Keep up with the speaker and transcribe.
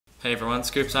Hey everyone,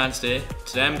 Scoop Science here.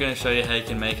 Today I'm going to show you how you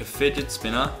can make a fidget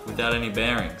spinner without any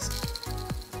bearings.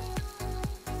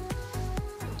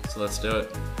 So let's do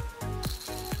it.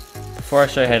 Before I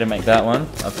show you how to make that one,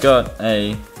 I've got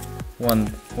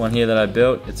one here that I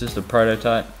built. It's just a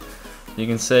prototype. You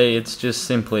can see it's just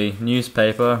simply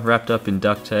newspaper wrapped up in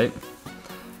duct tape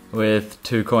with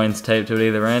 2 coins taped to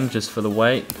either end just for the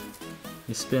weight.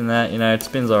 You spin that, it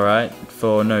spins alright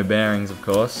for no bearings of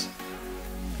course.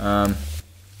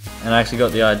 And I actually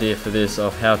got the idea for this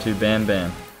off How To Bam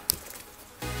Bam.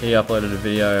 He uploaded a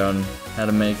video on how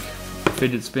to make a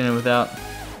fidget spinner without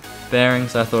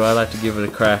bearings. I thought I'd like to give it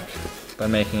a crack by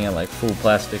making it like full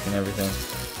plastic and everything.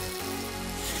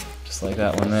 Just like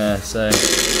that one there. So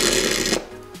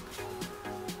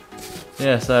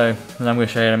yeah, and I'm going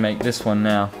to show you how to make this one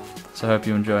now. So I hope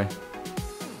you enjoy.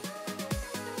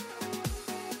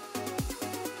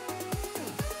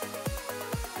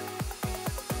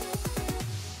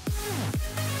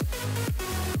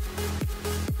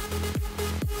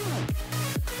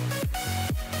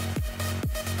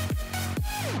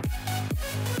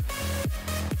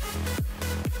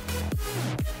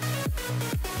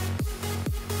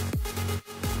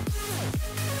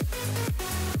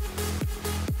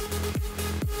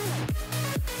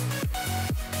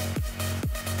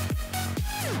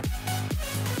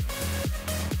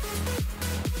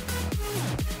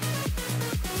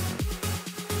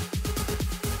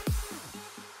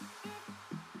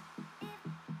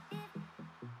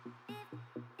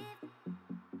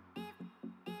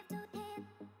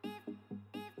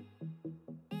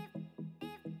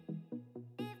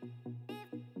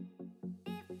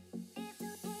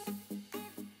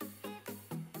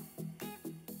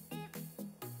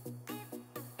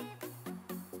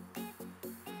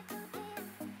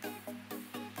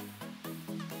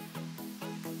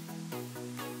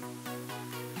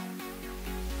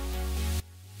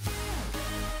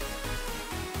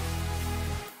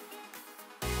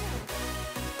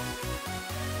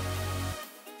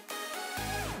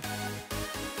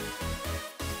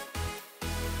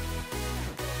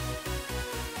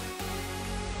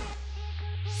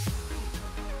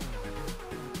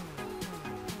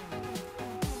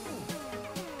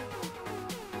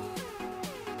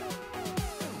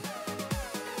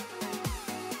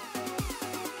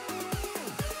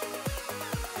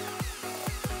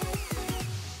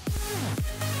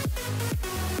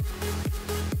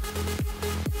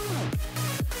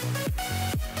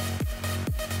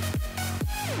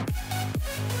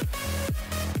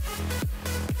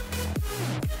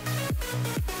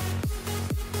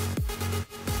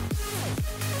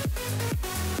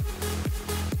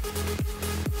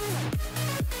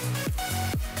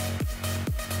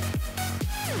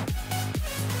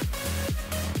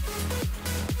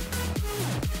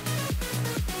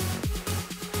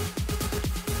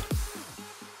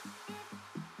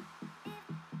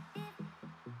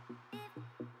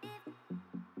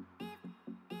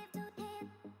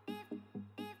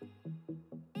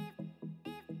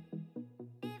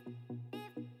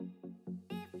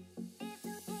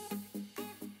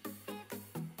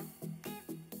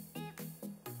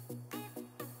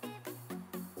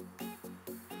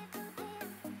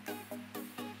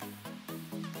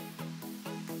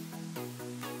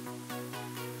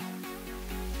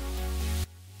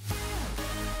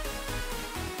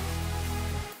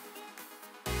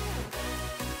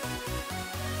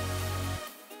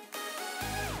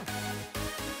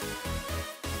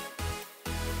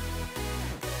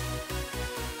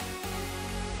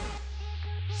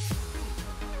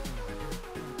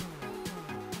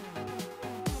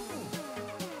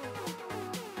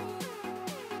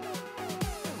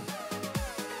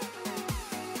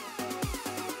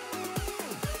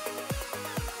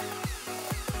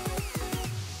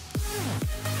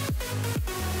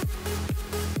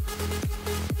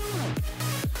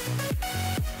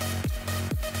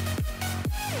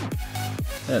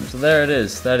 Yep, so there it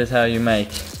is. That is how you make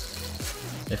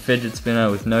a fidget spinner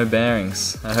with no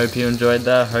bearings. I hope you enjoyed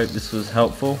that. I hope this was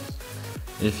helpful.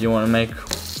 If you want to make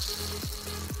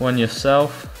one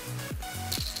yourself.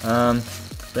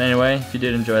 But anyway, if you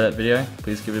did enjoy that video,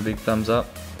 please give it a big thumbs up.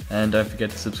 And don't forget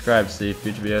to subscribe to see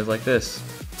future videos like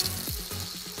this.